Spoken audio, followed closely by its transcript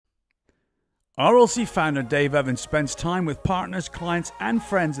RLC founder Dave Evans spends time with partners, clients, and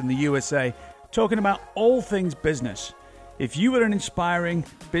friends in the USA talking about all things business. If you are an inspiring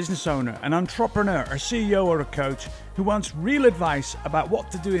business owner, an entrepreneur, a CEO, or a coach who wants real advice about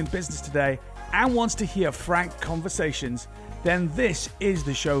what to do in business today and wants to hear frank conversations, then this is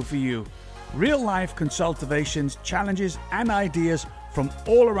the show for you. Real-life consultations, challenges, and ideas from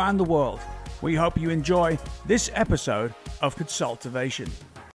all around the world. We hope you enjoy this episode of Consultivation.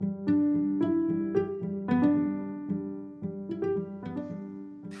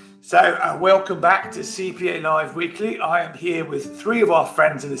 So, welcome back to CPA Live Weekly. I am here with three of our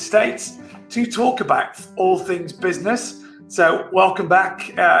friends in the States to talk about all things business. So, welcome back,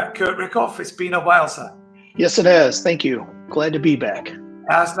 Kurt Rickoff. It's been a while, sir. Yes, it has. Thank you. Glad to be back.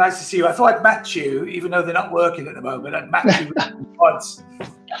 It's nice to see you. I thought I'd match you, even though they're not working at the moment. I'd match you once,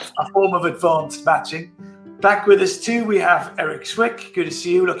 a form of advanced matching. Back with us too, we have Eric Swick. Good to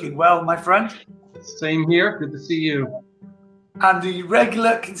see you. Looking well, my friend. Same here. Good to see you. And the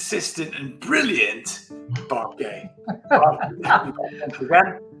regular, consistent, and brilliant Bob Gay. Bob, happy once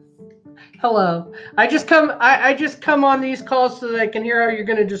again. Hello. I just come on these calls so that I can hear how you're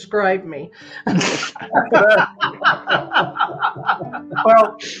going to describe me.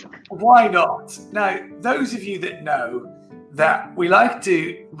 Well, why not? Now, those of you that know that we like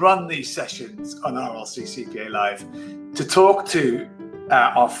to run these sessions on RLC CPA Live to talk to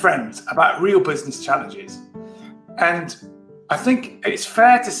our friends about real business challenges. And I think it's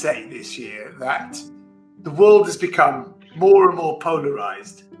fair to say this year that the world has become more and more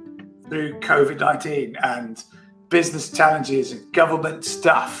polarized through COVID-19 and business challenges and government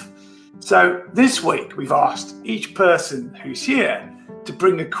stuff. So this week we've asked each person who's here to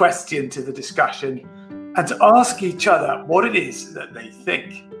bring a question to the discussion and to ask each other what it is that they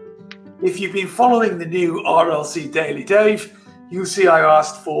think. If you've been following the new RLC Daily Dave, you'll see I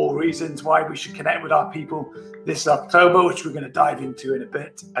asked 4 reasons why we should connect with our people this October, which we're going to dive into in a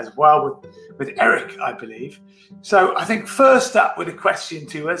bit as well with Eric, I believe. So I think first up with a question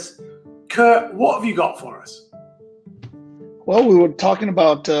to us, Kurt, what have you got for us? Well, we were talking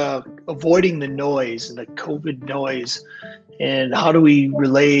about avoiding the noise and the COVID noise, and how do we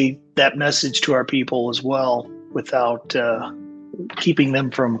relay that message to our people as well without keeping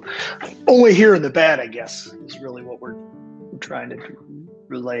them from only hearing the bad, I guess, is really what we're trying to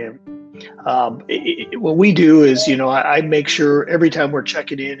relay. What we do is, I make sure every time we're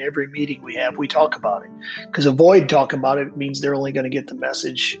checking in, every meeting we have, we talk about it. Because avoid talking about it means they're only going to get the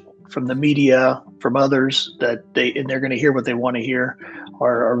message from the media, from others, and they're going to hear what they want to hear,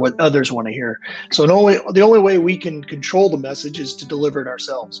 or what others want to hear. So the only way we can control the message is to deliver it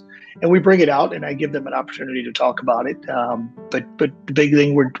ourselves. And we bring it out, and I give them an opportunity to talk about it. But the big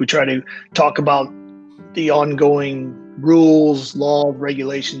thing, we try to talk about the ongoing rules, law,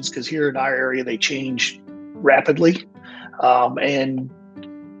 regulations, because here in our area, they change rapidly. And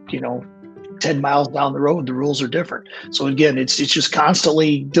 10 miles down the road, the rules are different. So again, it's just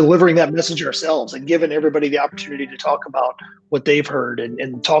constantly delivering that message ourselves and giving everybody the opportunity to talk about what they've heard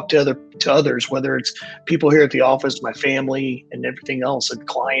and talk to others, whether it's people here at the office, my family, and everything else, and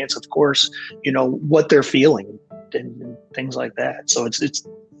clients, of course, what they're feeling and things like that. So it's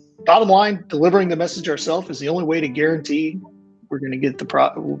bottom line, delivering the message ourselves is the only way to guarantee we're going to get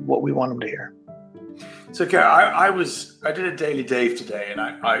what we want them to hear. So, Kurt, I did a Daily Dave today, and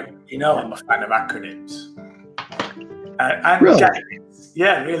I'm a fan of acronyms. And really?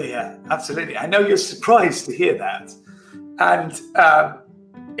 Yeah, really, yeah, absolutely. I know you're surprised to hear that. And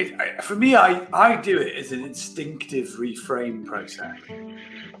for me, I do it as an instinctive reframe process.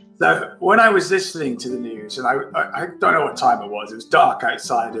 So when I was listening to the news, and I don't know what time it was dark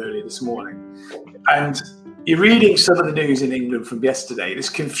outside early this morning, and you're reading some of the news in England from yesterday, this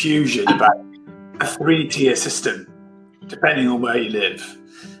confusion about a 3-tier system, depending on where you live.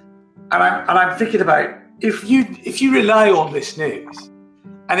 And I'm thinking about, if you rely on this news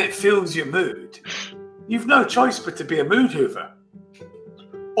and it fills your mood, you've no choice but to be a mood hoover,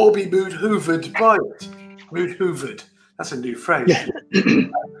 or be mood hoovered by it. Mood hoovered. That's a new phrase. Yeah.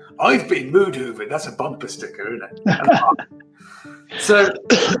 I've been mood hoovered. That's a bumper sticker, isn't it? So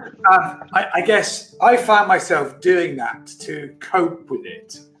I guess I found myself doing that to cope with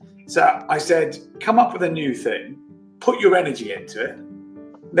it. So I said, come up with a new thing, put your energy into it,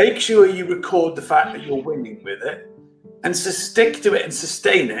 make sure you record the fact that you're winning with it, and so stick to it and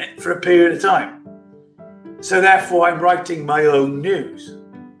sustain it for a period of time. So therefore, I'm writing my own news.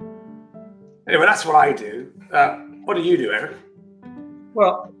 Anyway, that's what I do. What do you do, Eric?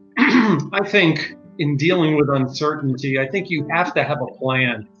 Well, I think in dealing with uncertainty, I think you have to have a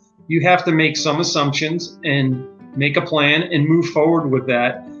plan. You have to make some assumptions and make a plan and move forward with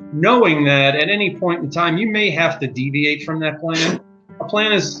that. knowing that at any point in time, you may have to deviate from that plan. A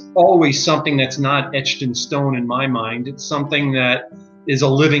plan is always something that's not etched in stone in my mind. It's something that is a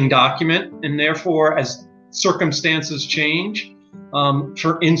living document, and therefore, as circumstances change,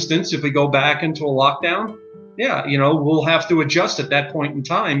 for instance, if we go back into a lockdown, yeah, we'll have to adjust at that point in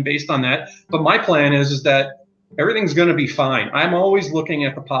time based on that. But my plan is that everything's going to be fine. I'm always looking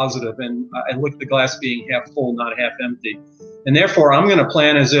at the positive, and I look at the glass being half full, not half empty. And therefore, I'm going to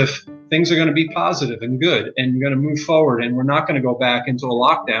plan as if things are going to be positive and good, and we're going to move forward, and we're not going to go back into a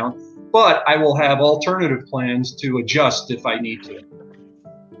lockdown. But I will have alternative plans to adjust if I need to.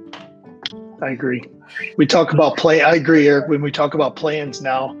 I agree. We talk about play. I agree, Eric. When we talk about plans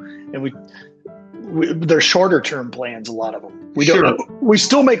now, and they're shorter term plans, a lot of them. We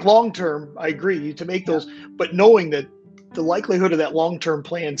still make long term. I agree to make those, but knowing that the likelihood of that long term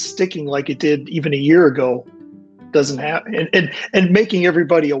plan sticking like it did even a year ago doesn't happen, and making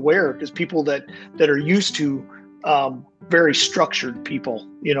everybody aware, because people that are used to very structured people,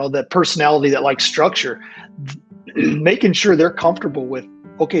 that personality that likes structure, making sure they're comfortable with,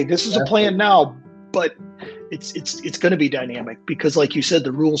 okay, this is a plan now, but it's going to be dynamic, because like you said,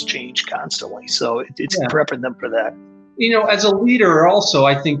 the rules change constantly. So it's prepping them for that. As a leader also,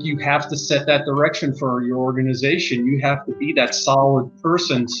 I think you have to set that direction for your organization. You have to be that solid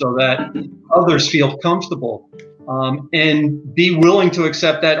person so that others feel comfortable, and be willing to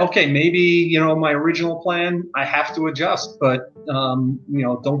accept that, okay, maybe, my original plan, I have to adjust, but,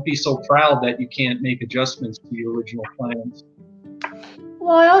 don't be so proud that you can't make adjustments to your original plans.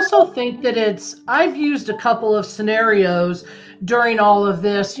 Well, I also think that I've used a couple of scenarios during all of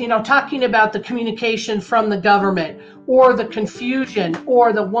this, talking about the communication from the government, or the confusion,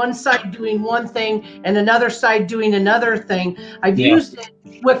 or the one side doing one thing and another side doing another thing. I've used it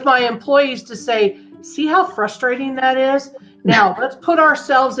with my employees to say, see how frustrating that is? Now, let's put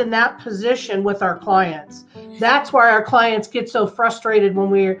ourselves in that position with our clients. That's why our clients get so frustrated when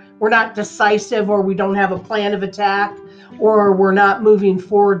we're not decisive, or we don't have a plan of attack, or we're not moving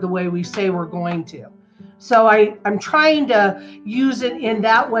forward the way we say we're going to. So I'm trying to use it in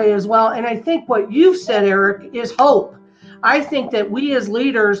that way as well. And I think what you've said, Eric, is hope. I think that we as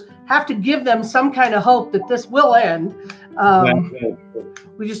leaders have to give them some kind of hope that this will end.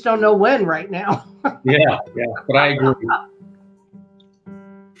 We just don't know when right now. Yeah, but I agree.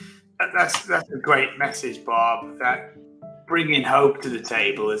 That's a great message, Bob. That bringing hope to the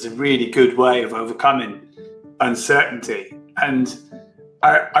table is a really good way of overcoming uncertainty. And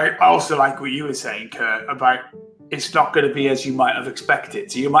I also like what you were saying, Kurt, about it's not going to be as you might have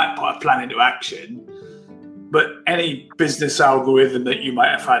expected. So you might put a plan into action, but any business algorithm that you might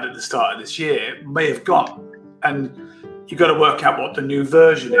have had at the start of this year may have gone. And you've got to work out what the new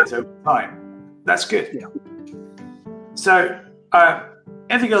version is over time. That's good. Yeah. So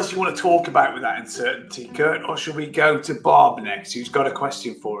anything else you want to talk about with that uncertainty, Kurt? Or should we go to Bob next, who's got a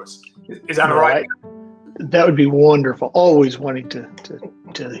question for us? Is that all right? That would be wonderful. Always wanting to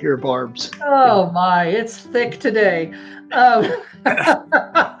hear Barb's. Oh my, it's thick today.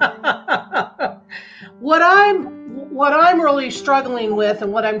 What I'm really struggling with,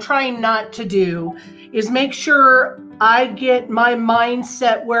 and what I'm trying not to do, is make sure I get my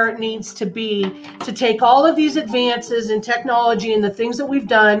mindset where it needs to be to take all of these advances in technology and the things that we've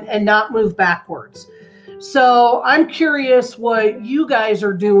done and not move backwards. So I'm curious what you guys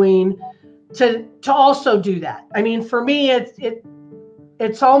are doing to also do that. I mean, for me,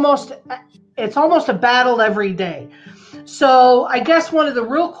 it's almost a battle every day. So I guess one of the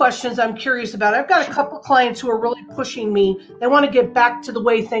real questions I'm curious about, I've got a couple clients who are really pushing me. They want to get back to the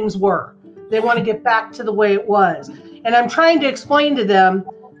way things were. They want to get back to the way it was. And I'm trying to explain to them,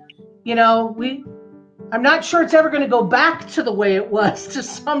 I'm not sure it's ever going to go back to the way it was to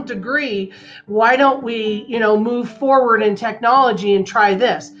some degree. Why don't we, move forward in technology and try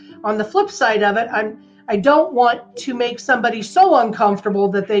this? On the flip side of it, I don't want to make somebody so uncomfortable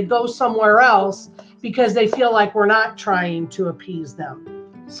that they go somewhere else because they feel like we're not trying to appease them.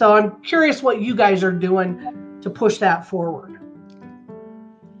 So I'm curious what you guys are doing to push that forward.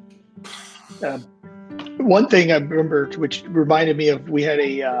 One thing I remember, which reminded me of, we had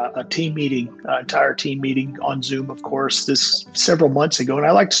a team meeting, entire team meeting on Zoom, of course, this several months ago. And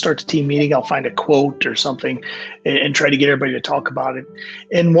I like to start the team meeting. I'll find a quote or something and try to get everybody to talk about it.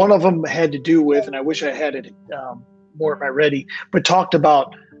 And one of them had to do with, and I wish I had it more at my ready, but talked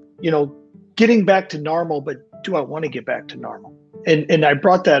about, getting back to normal, but do I want to get back to normal? And I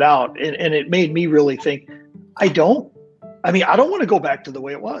brought that out, and it made me really think, I don't want to go back to the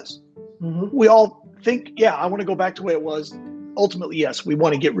way it was. Mm-hmm. We all think, I want to go back to the way it was. Ultimately, yes, we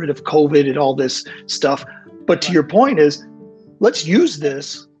want to get rid of COVID and all this stuff. But to your point is, let's use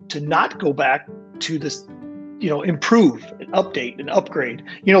this to not go back to this, improve and update and upgrade,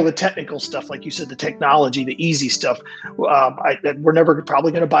 the technical stuff, like you said, the technology, the easy stuff. We're never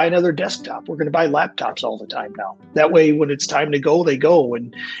probably going to buy another desktop. We're going to buy laptops all the time now. That way, when it's time to go, they go,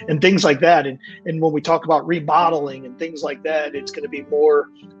 and things like that. And when we talk about remodeling and things like that, it's going to be more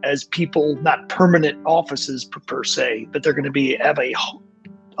as people, not permanent offices per se, but they're going to have a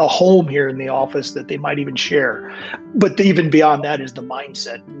home here in the office that they might even share. But even beyond that is the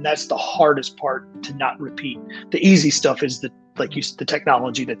mindset. And that's the hardest part to not repeat. The easy stuff is the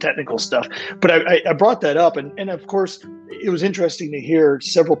technology, the technical stuff. But I brought that up. And of course, it was interesting to hear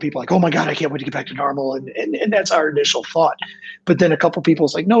several people like, oh my God, I can't wait to get back to normal. And that's our initial thought. But then a couple people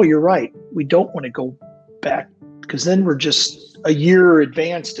was like, no, you're right. We don't want to go back, because then we're just a year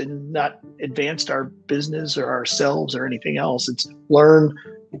advanced and not advanced our business or ourselves or anything else. It's learn,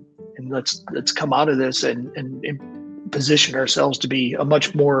 and let's come out of this and position ourselves to be a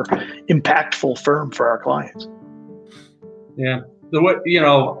much more impactful firm for our clients. Yeah.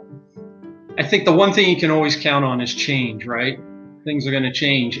 I think the one thing you can always count on is change, right? Things are going to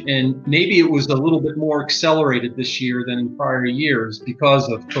change. And maybe it was a little bit more accelerated this year than in prior years because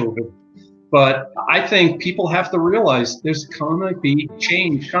of COVID. But I think people have to realize there's going to be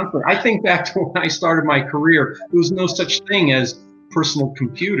change. I think back to when I started my career, there was no such thing as personal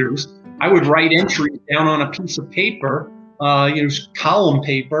computers. I would write entries down on a piece of paper, column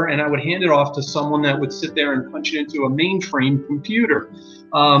paper, and I would hand it off to someone that would sit there and punch it into a mainframe computer.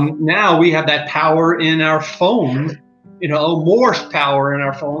 Now we have that power in our phones, more power in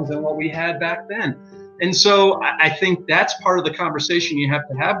our phones than what we had back then. And so I think that's part of the conversation you have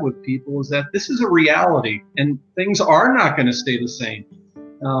to have with people, is that this is a reality and things are not going to stay the same.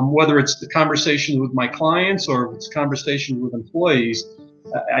 Whether it's the conversations with my clients or it's conversations with employees,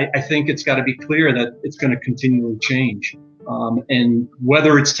 I think it's got to be clear that it's going to continually change. And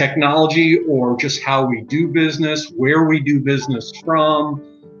whether it's technology or just how we do business, where we do business from,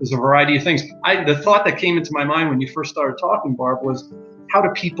 there's a variety of things. The thought that came into my mind when you first started talking, Barb, was how do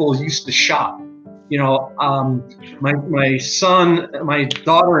people used to shop? My son, my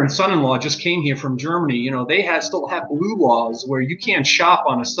daughter and son-in-law just came here from Germany. They still have blue laws where you can't shop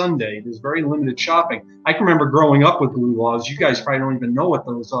on a Sunday. There's very limited shopping. I can remember growing up with blue laws. You guys probably don't even know what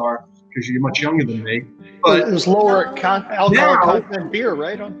those are because you're much younger than me. But it was lower alcohol content beer,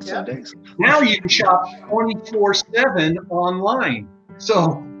 right, on Sundays. Now you can shop 24/7 online.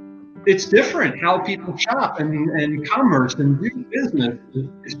 So it's different how people shop and commerce and do business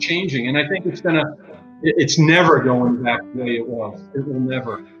is changing. And I think it's never going back the way it was. It will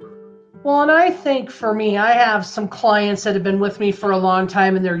never. Well, and I think for me, I have some clients that have been with me for a long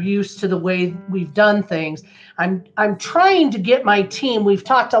time and they're used to the way we've done things. I'm trying to get my team, we've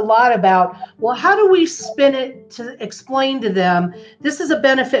talked a lot about, well, how do we spin it to explain to them, this is a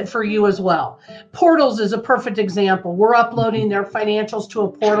benefit for you as well. Portals is a perfect example. We're uploading their financials to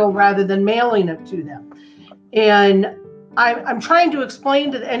a portal rather than mailing it to them. And I'm trying to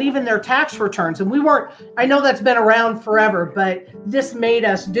explain and even their tax returns. And I know that's been around forever, but this made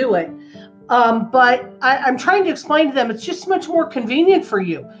us do it. But I'm trying to explain to them, it's just much more convenient for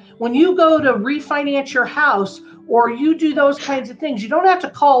you. When you go to refinance your house or you do those kinds of things, you don't have to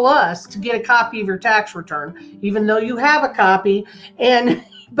call us to get a copy of your tax return, even though you have a copy.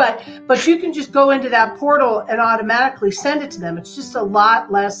 But you can just go into that portal and automatically send it to them. It's just a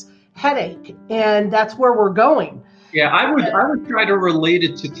lot less headache. And that's where we're going. Yeah, I would try to relate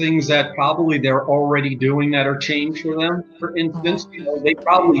it to things that probably they're already doing that are changed for them. For instance, they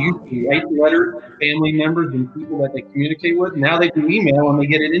probably used to write letters to family members and people that they communicate with. Now they do email and they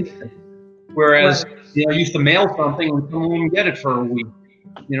get it instant. Whereas, I used to mail something and someone wouldn't get it for a week.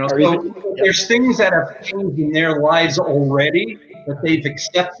 So there's things that have changed in their lives already that they've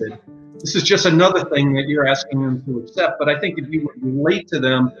accepted. This is just another thing that you're asking them to accept. But I think if you relate to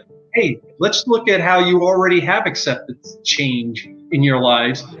them, hey, let's look at how you already have accepted change in your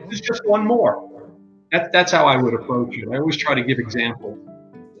lives. There's just one more. That's how I would approach it. I always try to give examples.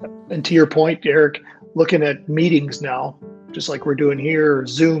 And to your point, Eric, looking at meetings now, just like we're doing here,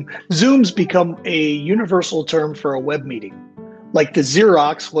 Zoom's become a universal term for a web meeting. Like the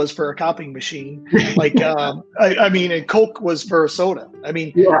Xerox was for a copying machine. Like, and Coke was for a soda.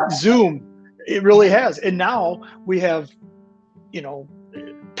 Zoom, it really has. And now we have,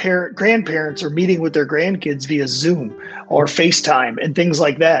 grandparents are meeting with their grandkids via Zoom or FaceTime and things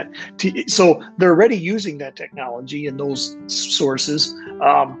like that. So they're already using that technology and those sources.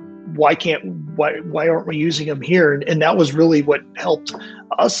 Why aren't we using them here? And that was really what helped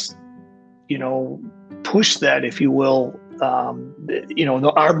us, push that, if you will,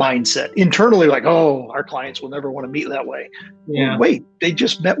 our mindset internally, like, oh, our clients will never want to meet that way. Yeah. Well, wait, they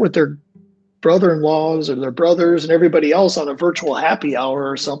just met with their brother-in-laws or their brothers and everybody else on a virtual happy hour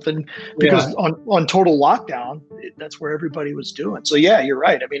or something, because on total lockdown, that's where everybody was doing. So yeah, you're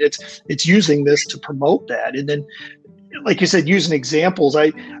right. I mean, it's using this to promote that. And then, like you said, using examples, I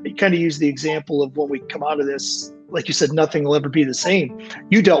kind of use the example of when we come out of this, like you said, nothing will ever be the same.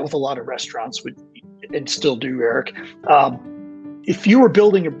 You dealt with a lot of restaurants and still do, Eric. If you were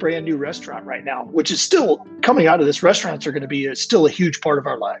building a brand new restaurant right now, which is still coming out of this, restaurants are going to be still a huge part of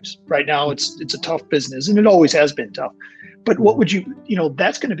our lives. Right now, it's a tough business, and it always has been tough. But what would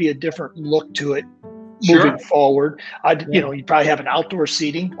that's going to be a different look to it moving forward. You'd probably have an outdoor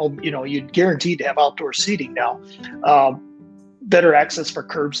seating. You'd guaranteed to have outdoor seating now. Better access for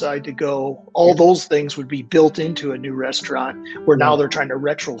curbside to go. All those things would be built into a new restaurant, where now they're trying to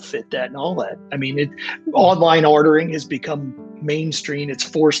retrofit that and all that. I mean, online ordering has become mainstream. It's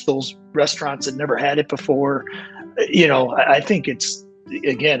forced those restaurants that never had it before. I think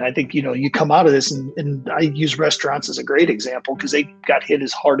you come out of this, and I use restaurants as a great example because they got hit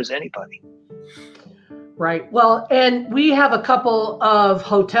as hard as anybody. Right. Well, and we have a couple of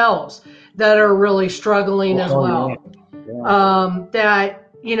hotels that are really struggling as well. Yeah. That,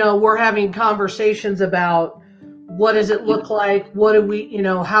 we're having conversations about what does it look like? What do we,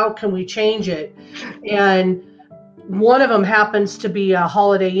 how can we change it? And one of them happens to be a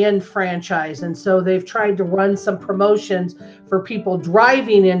Holiday Inn franchise. And so they've tried to run some promotions for people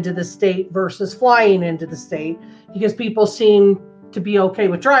driving into the state versus flying into the state, because people seem to be okay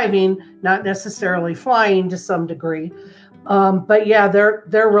with driving, not necessarily flying to some degree. But yeah, they're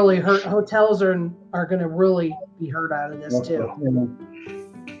really hurt. Hotels are going to really be hurt out of this too.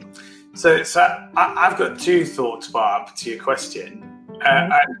 So I've got two thoughts, Barb, to your question.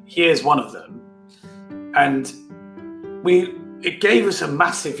 And here's one of them. And it gave us a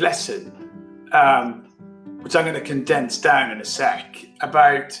massive lesson, which I'm going to condense down in a sec,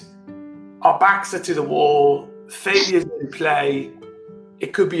 about our backs are to the wall, failures in play.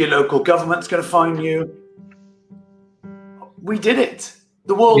 It could be your local government's going to fine you. We did it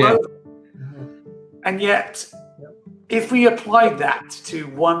the world over. And yet, if we applied that to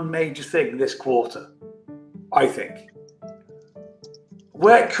one major thing this quarter, I think,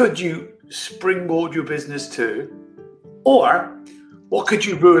 where could you springboard your business to? Or what could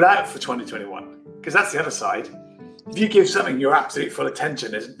you rule out for 2021? Because that's the other side. If you give something your absolute full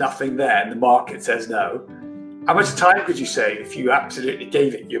attention, there's nothing there and the market says no, how much time could you save if you absolutely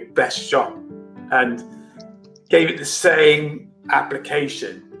gave it your best shot and gave it the same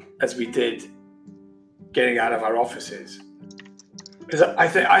application as we did getting out of our offices? Because I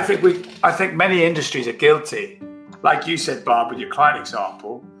think many industries are guilty, like you said, Barb, with your client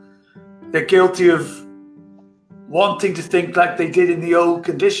example. They're guilty of wanting to think like they did in the old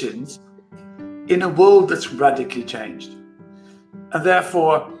conditions in a world that's radically changed. And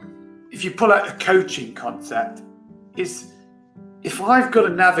therefore, if you pull out the coaching concept, is if I've got to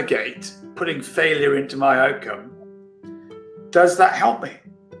navigate putting failure into my outcome, does that help me?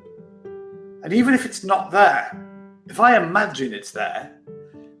 And even if it's not there, if I imagine it's there,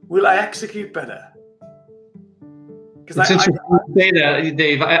 will I execute better? It's interesting you say that,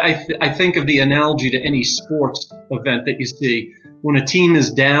 Dave. I think of the analogy to any sports event that you see. When a team is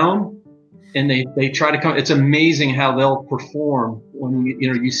down and they try to come, it's amazing how they'll perform when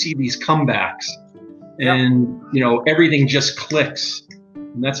you see these comebacks, and everything just clicks.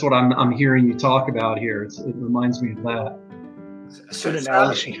 And that's what I'm hearing you talk about here. It reminds me of that.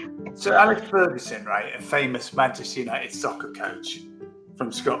 So Alex Ferguson, right, a famous Manchester United soccer coach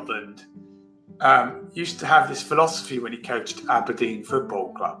from Scotland, used to have this philosophy when he coached Aberdeen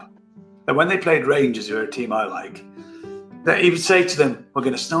Football Club, that when they played Rangers, who are a team I like, that he would say to them, we're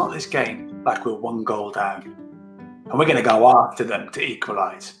going to start this game like we're 1 goal down, and we're going to go after them to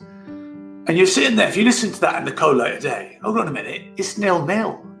equalise. And you're sitting there, if you listen to that in the cold light of day, hold on a minute, it's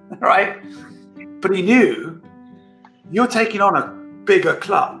 0-0, right? But he knew, you're taking on a bigger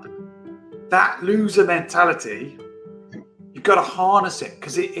club, that loser mentality, you've got to harness it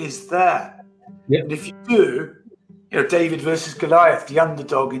because it is there. Yep. And if you do, David versus Goliath, the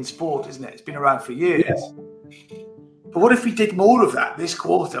underdog in sport, isn't it? It's been around for years. Yeah. But what if we did more of that this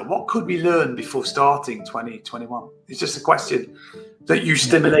quarter? What could we learn before starting 2021? It's just a question that you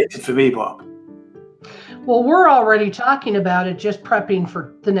stimulated for me, Bob. Well, we're already talking about it, just prepping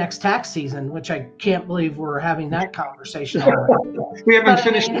for the next tax season, which I can't believe we're having that conversation. We haven't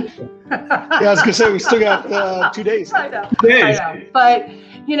finished. Yeah, I was going to say, we still got 2 days. I know. But,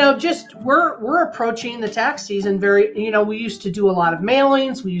 just we're approaching the tax season very, we used to do a lot of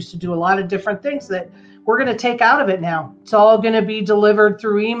mailings. We used to do a lot of different things that we're going to take out of it now. It's all going to be delivered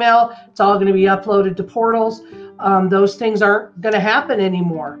through email. It's all going to be uploaded to portals. Those things aren't going to happen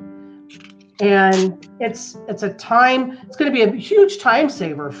anymore. And it's going to be a huge time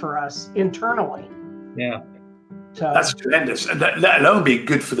saver for us internally. Yeah. So that's tremendous. And let alone be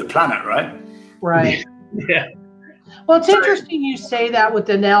good for the planet, right? Right. Yeah. Well, it's interesting you say that with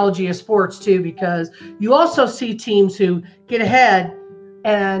the analogy of sports too, because you also see teams who get ahead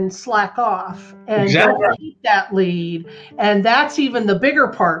and slack off and don't keep that lead. And that's even the bigger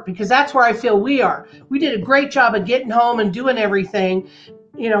part, because that's where I feel we are. We did a great job of getting home and doing everything,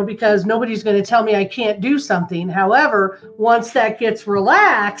 because nobody's going to tell me I can't do something. However, once that gets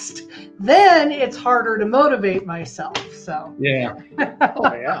relaxed, then it's harder to motivate myself. So yeah.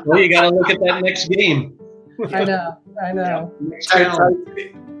 Oh, yeah. Well, you got to look at that next game. I know. Yeah.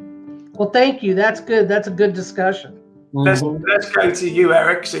 Well, thank you. That's good. That's a good discussion. Let's go to you,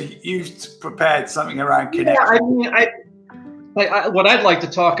 Eric. So you've prepared something around connection. Yeah, I mean, what I'd like to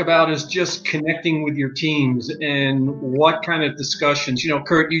talk about is just connecting with your teams and what kind of discussions.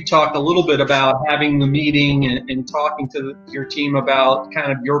 Kurt, you talked a little bit about having the meeting and talking to your team about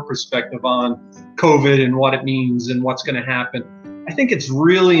kind of your perspective on COVID and what it means and what's going to happen. I think it's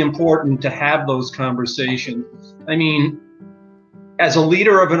really important to have those conversations. I mean, as a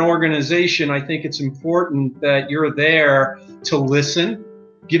leader of an organization, I think it's important that you're there to listen,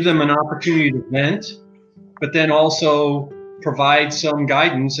 give them an opportunity to vent, but then also provide some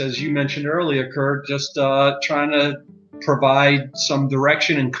guidance, as you mentioned earlier, Kurt, just trying to provide some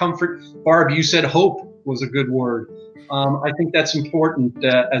direction and comfort. Barb, you said hope was a good word. I think that's important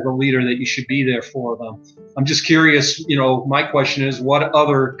as a leader, that you should be there for them. I'm just curious, my question is, what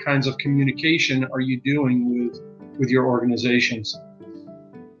other kinds of communication are you doing with your organizations?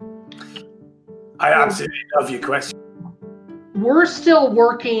 I absolutely love your question. We're still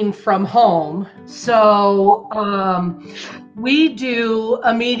working from home. So we do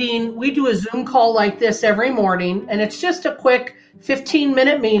a meeting, we do a Zoom call like this every morning, and it's just a quick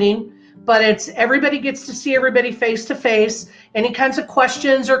 15-minute meeting, but everybody gets to see everybody face to face, any kinds of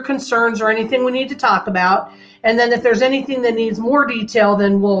questions or concerns or anything we need to talk about. And then if there's anything that needs more detail,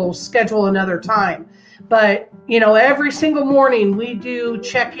 then we'll schedule another time. But, every single morning we do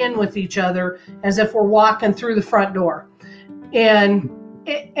check in with each other as if we're walking through the front door. And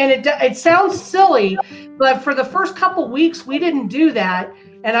it sounds silly, but for the first couple weeks, we didn't do that.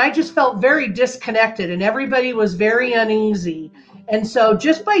 And I just felt very disconnected, and everybody was very uneasy. And so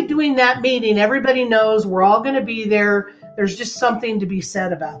just by doing that meeting, everybody knows we're all going to be there. There's just something to be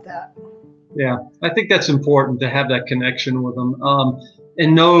said about that. Yeah, I think that's important, to have that connection with them,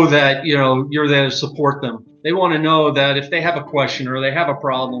 and know that, you're there to support them. They want to know that if they have a question or they have a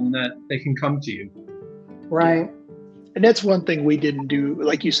problem, that they can come to you. Right. And that's one thing we didn't do.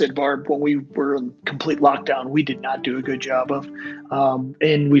 Like you said, Barb, when we were in complete lockdown, we did not do a good job of.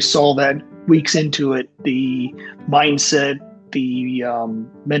 And we saw that weeks into it, the mindset, the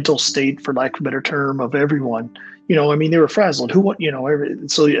mental state, for lack of a better term, of everyone. They were frazzled.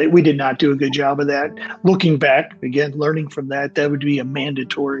 So we did not do a good job of that. Looking back, again, learning from that would be a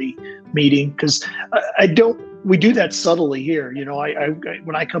mandatory meeting, because we do that subtly here. I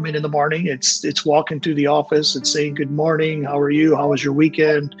when I come in the morning, it's walking through the office, it's saying, good morning, how are you? How was your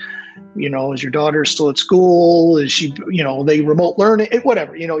weekend? Is your daughter still at school? Is she, they remote learning,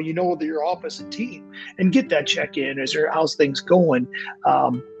 whatever, your office and team, and get that check in. How's things going?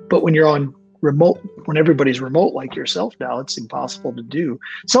 But when you're on remote, when everybody's remote like yourself now, it's impossible to do.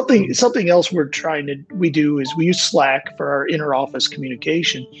 Something else we do is we use Slack for our inter-office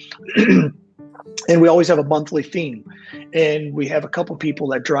communication. And we always have a monthly theme, and we have a couple people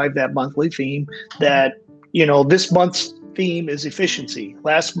that drive that monthly theme. That, this month's theme is efficiency.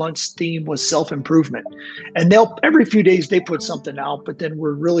 Last month's theme was self-improvement, and every few days they put something out. But then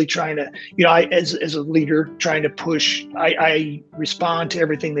we're really trying to, I as a leader, trying to push. I respond to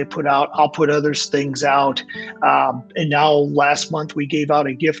everything they put out. I'll put other things out. And now last month we gave out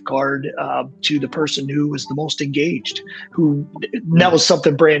a gift card to the person who was the most engaged. That was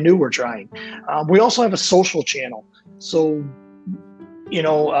something brand new we're trying. We also have a social channel. So,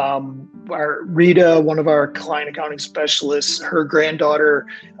 our Rita, one of our client accounting specialists, her granddaughter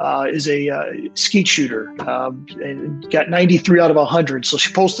is a skeet shooter and got 93 out of 100. So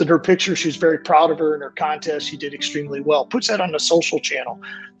she posted her picture. She was very proud of her in her contest. She did extremely well. Puts that on the social channel,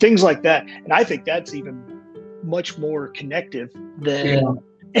 things like that. And I think that's even much more connective than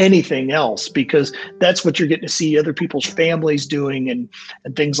anything else, because that's what you're getting to see other people's families doing and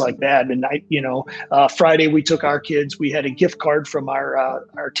things like that. And Friday we took our kids, we had a gift card from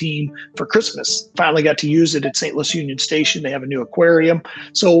our team for Christmas. Finally got to use it at St. Louis Union Station. They have a new aquarium.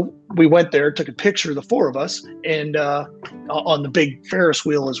 So we went there, took a picture of the four of us and on the big Ferris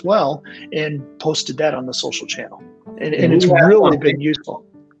wheel as well, and posted that on the social channel. And it's really been useful.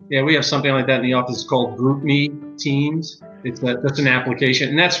 Yeah, we have something like that in the office called GroupMe Teams. That's an application,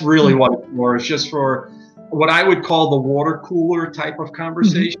 and that's really what it's for. It's just for what I would call the water cooler type of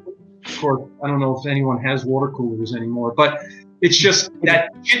conversation. Of course, I don't know if anyone has water coolers anymore, but it's just that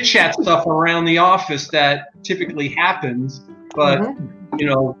chit chat stuff around the office that typically happens, but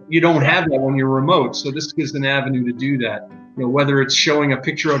you don't have that when you're remote. So this gives an avenue to do that. Whether it's showing a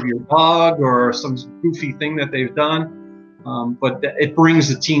picture of your dog or some goofy thing that they've done. But it brings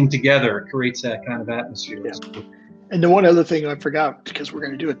the team together. It creates that kind of atmosphere. Yeah. And the one other thing I forgot, because we're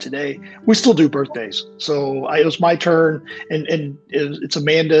going to do it today, we still do birthdays. So it was my turn, and it's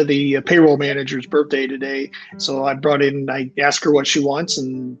Amanda, the payroll manager's birthday today. So I asked her what she wants,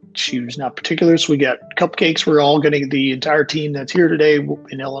 and she was not particular. So we got cupcakes. We're all the entire team that's here today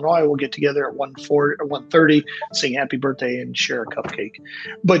in Illinois will get together at 1:30, sing happy birthday and share a cupcake.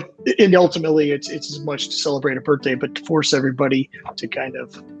 And ultimately it's as much to celebrate a birthday, but to force everybody to kind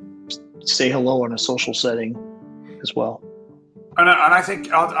of say hello in a social setting as well. And I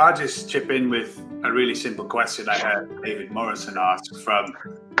think I'll just chip in with a really simple question I heard David Morrison ask from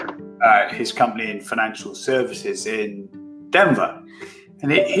his company in financial services in Denver.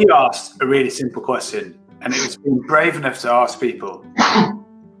 And he asked a really simple question, and it was being brave enough to ask people,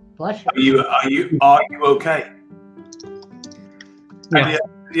 Bless you. Are you okay? Yeah. And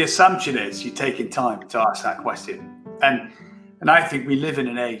the assumption is you're taking time to ask that question. And I think we live in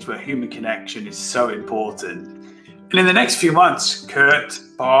an age where human connection is so important. And in the next few months, Kurt,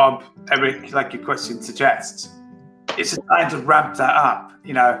 Bob, Eric, like your question suggests, it's a time to ramp that up.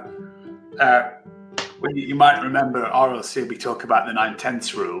 You might remember at RLC, we talk about the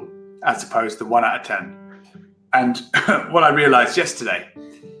 9/10 rule as opposed to 1 out of 10. And what I realized yesterday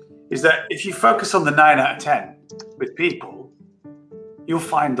is that if you focus on the 9 out of 10 with people, you'll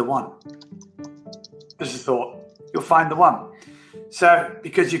find the one. Just a thought, you'll find the one. So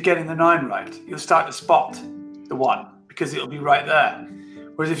because you're getting the 9 right, you'll start to spot the 1 because it'll be right there.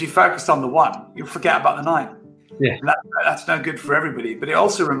 Whereas if you focus on the 1, you'll forget about the 9. Yeah, and that's no good for everybody. But it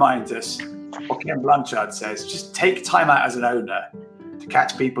also reminds us what Ken Blanchard says: just take time out as an owner to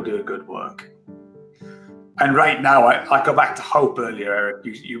catch people doing good work. And right now, I go back to hope earlier, Eric.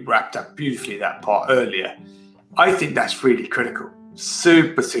 You wrapped up beautifully that part earlier. I think that's really critical,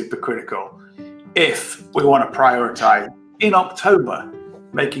 super, super critical, if we want to prioritize in October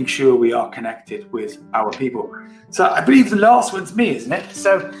making sure we are connected with our people. So I believe the last one's me, isn't it?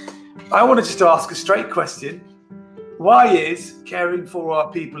 So I wanted just to ask a straight question. Why is caring for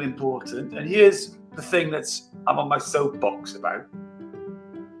our people important? And here's the thing I'm on my soapbox about,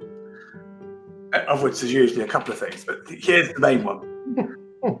 of which there's usually a couple of things, but here's the main one.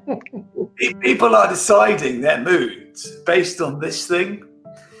 People are deciding their moods based on this thing.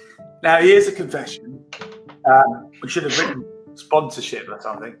 Now, here's a confession. We should have written sponsorship or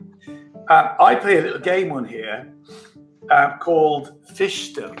something. I play a little game on here called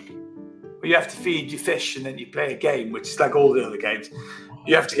Fishdom, where you have to feed your fish and then you play a game, which is like all the other games.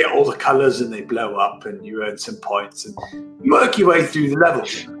 You have to get all the colours and they blow up and you earn some points and you work your way through the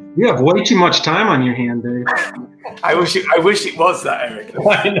levels. You have way too much time on your hand, Dave. I wish it was that, Eric.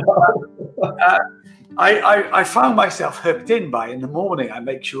 I know. I found myself hooked in by, in the morning, I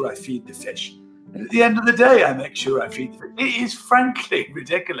make sure I feed the fish. And at the end of the day, I make sure I feed the fish. It is frankly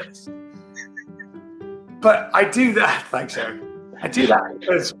ridiculous. But I do that, thanks, Eric. I do that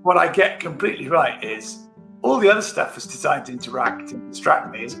because what I get completely right is all the other stuff that's designed to interact and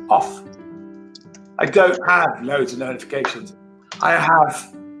distract me is off. I don't have loads of notifications. I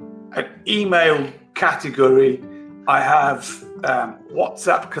have an email category. I have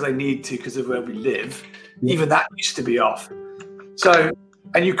WhatsApp because I need to because of where we live. Even that used to be off. So,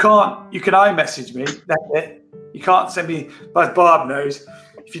 and you can iMessage me, that's it. You can't send me, as Barb knows,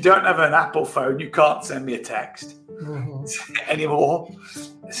 if you don't have an Apple phone, you can't send me a text anymore.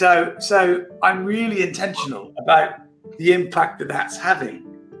 So I'm really intentional about the impact that that's having.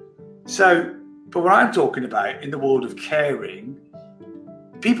 So, but what I'm talking about in the world of caring,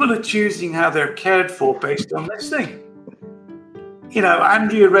 people are choosing how they're cared for based on this thing.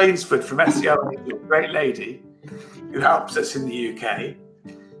 Andrea Rainsford from SEO, a great lady who helps us in the UK,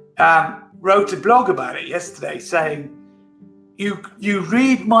 wrote a blog about it yesterday saying, you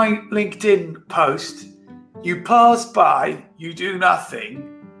read my LinkedIn post, you pass by, you do nothing,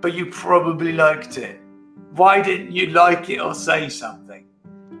 but you probably liked it. Why didn't you like it or say something?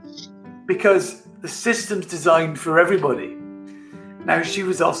 Because the system's designed for everybody. Now, she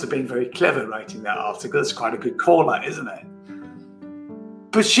was also being very clever writing that article. It's quite a good call out, isn't it?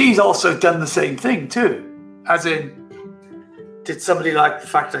 But she's also done the same thing too. As in, did somebody like the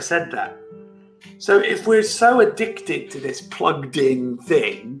fact I said that? So if we're so addicted to this plugged in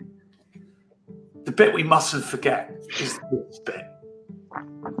thing, the bit we mustn't forget is this bit.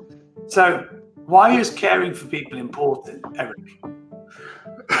 So why is caring for people important, Eric?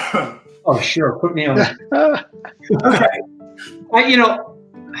 Oh, sure. Put me on. Okay.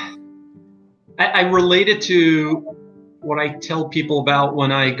 I relate it to what I tell people about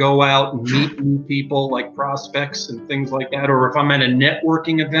when I go out and meet new people, like prospects and things like that, or if I'm at a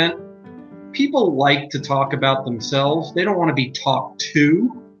networking event. People like to talk about themselves. They don't want to be talked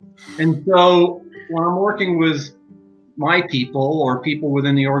to. And so when I'm working with my people or people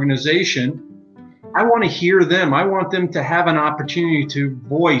within the organization, I want to hear them. I want them to have an opportunity to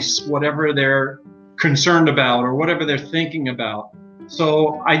voice whatever they're concerned about or whatever they're thinking about.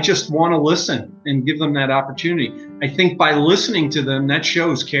 So I just want to listen and give them that opportunity. I think by listening to them, that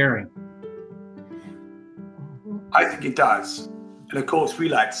shows caring. I think it does. And of course, we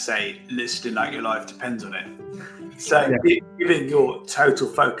like to say, listening like your life depends on it. So giving your total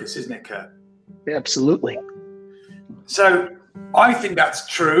focus, isn't it, Kurt? Absolutely. So I think that's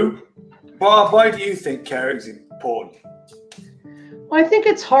true. Why do you think caring is important? Well, I think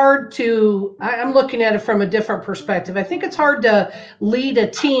it's hard to, I'm looking at it from a different perspective. I think it's hard to lead a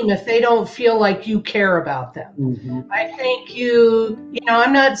team if they don't feel like you care about them. Mm-hmm. I think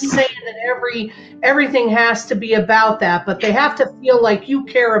I'm not saying that everything has to be about that, but they have to feel like you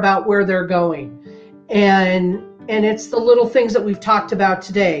care about where they're going. And it's the little things that we've talked about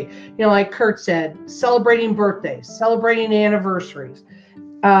today. Like Kurt said, celebrating birthdays, celebrating anniversaries,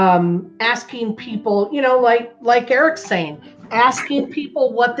 asking people, like Eric's saying, asking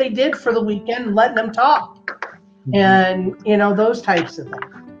people what they did for the weekend and letting them talk, and those types of things.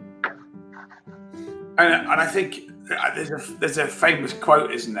 And I think there's a famous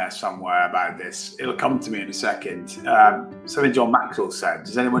quote, isn't there, somewhere about this? It'll come to me in a second. Something John Maxwell said.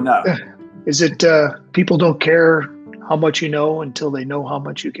 Does anyone know? Is it people don't care how much you know until they know how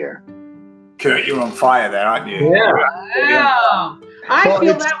much you care? Kurt, you're on fire there, aren't you? Yeah. I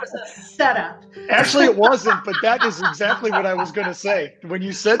feel that was a setup. Actually, it wasn't, but that is exactly what I was going to say. When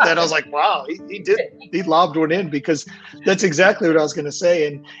you said that, I was like, wow, he lobbed one in, because that's exactly what I was going to say.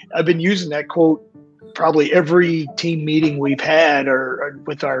 And I've been using that quote probably every team meeting we've had or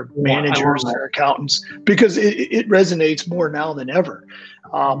with our managers, our accountants, because it resonates more now than ever.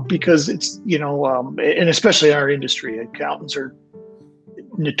 Because it's, and especially in our industry, accountants are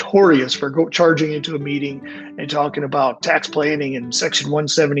notorious for charging into a meeting and talking about tax planning and Section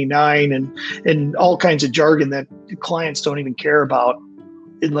 179 and all kinds of jargon that clients don't even care about,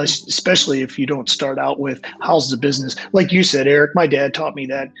 especially if you don't start out with how's the business. Like you said, Eric, my dad taught me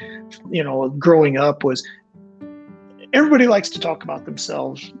that, growing up, was everybody likes to talk about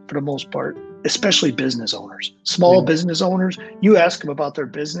themselves for the most part, especially business owners, small business owners. You ask them about their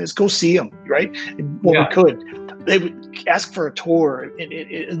business, go see them, right? And we could. They would ask for a tour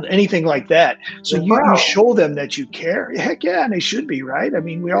and anything like that. So you show them that you care. Heck yeah, and they should be, right? I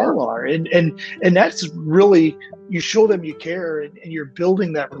mean, we all are. And that's really, you show them you care, and you're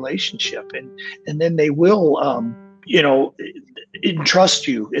building that relationship. And then they will, entrust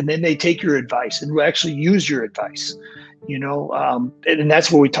you. And then they take your advice and will actually use your advice, and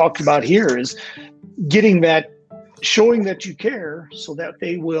that's what we talked about here, is getting that, showing that you care so that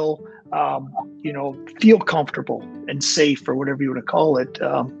they will, feel comfortable and safe, or whatever you want to call it,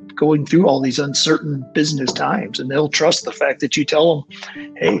 going through all these uncertain business times. And they'll trust the fact that you tell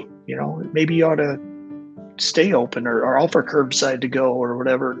them, hey, maybe you ought to stay open or offer curbside to go or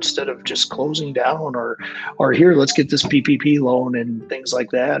whatever, instead of just closing down, or here, let's get this PPP loan and things like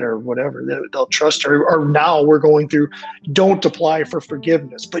that, or whatever. They'll trust. Or now we're going through, don't apply for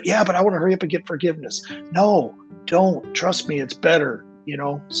forgiveness, but I want to hurry up and get forgiveness. No, don't. Trust me, it's better.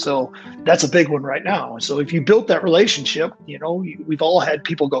 So that's a big one right now. So if you built that relationship, we've all had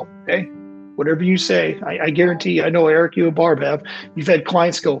people go, hey, whatever you say, I guarantee, I know Eric, you and Barb have, you've had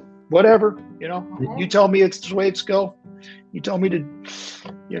clients go, whatever, you tell me it's the way it's go. You tell me to,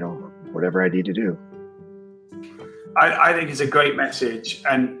 whatever I need to do. I think it's a great message.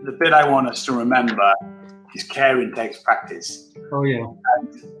 And the bit I want us to remember is caring takes practice. Oh, yeah.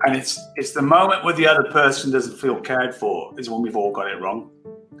 And it's the moment where the other person doesn't feel cared for is when we've all got it wrong.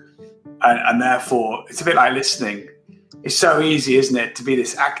 And therefore, it's a bit like listening. It's so easy, isn't it, to be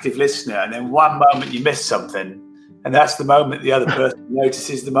this active listener, and then one moment you miss something And that's the moment the other person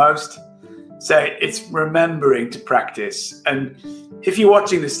notices the most. So it's remembering to practice. And if you're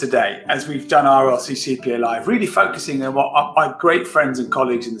watching this today, as we've done RLC CPA Live, really focusing on what my great friends and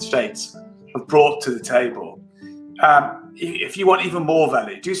colleagues in the States have brought to the table. If you want even more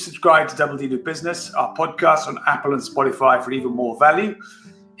value, do subscribe to Double D Do Business, our podcast on Apple and Spotify for even more value.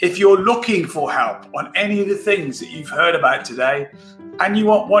 If you're looking for help on any of the things that you've heard about today and you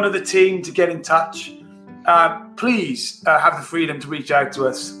want one of the team to get in touch, please have the freedom to reach out to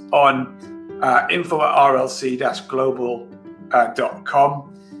us on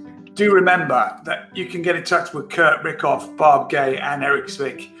info@rlc-global.com. Do remember that you can get in touch with Kurt Rickoff, Barb Gay, and Eric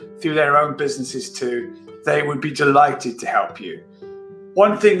Zwick through their own businesses too. They would be delighted to help you.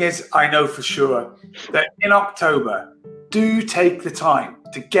 One thing is, I know for sure that in October, do take the time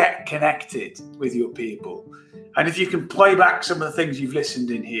to get connected with your people. And if you can play back some of the things you've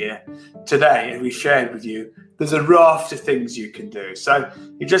listened in here today and we shared with you, there's a raft of things you can do. So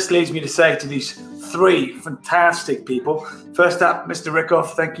it just leaves me to say to these three fantastic people, first up, Mr.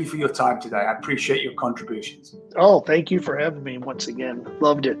 Rickoff, thank you for your time today. I appreciate your contributions. Oh, thank you for having me once again.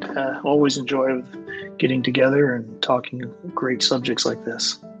 Loved it. Always enjoy getting together and talking great subjects like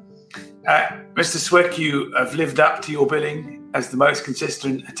this. Mr. Zwick, you have lived up to your billing as the most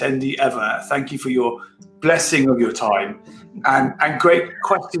consistent attendee ever. Thank you for your blessing of your time and great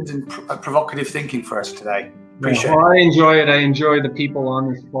questions and provocative thinking for us today. Appreciate it. I enjoy it. I enjoy the people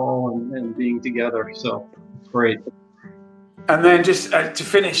on this call and being together. So great. And then just to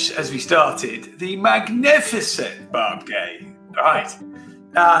finish as we started, the magnificent Barb Gay, right,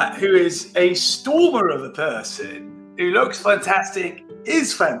 who is a stormer of a person who looks fantastic,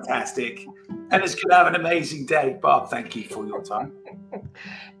 is fantastic, and is going to have an amazing day. Barb, thank you for your time.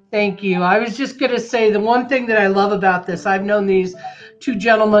 Thank you. I was just going to say the one thing that I love about this, I've known these two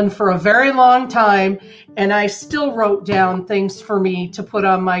gentlemen for a very long time, and I still wrote down things for me to put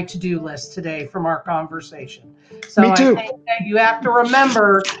on my to-do list today from our conversation. So Me too. I think that you have to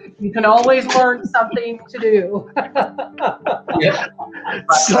remember you can always learn something to do. Yeah.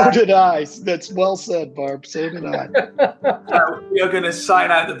 So did I. That's well said, Barb. So did I. We are going to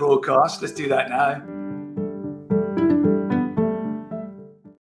sign out the broadcast. Let's do that now.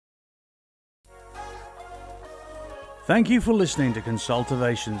 Thank you for listening to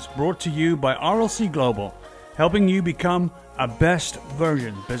Consultivations, brought to you by RLC Global, helping you become a best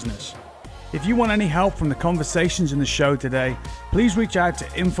version business. If you want any help from the conversations in the show today, please reach out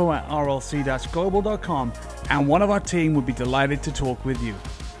to info@rlc-global.com and one of our team would be delighted to talk with you.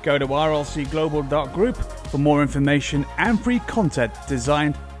 Go to rlcglobal.group for more information and free content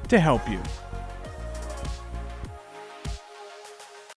designed to help you.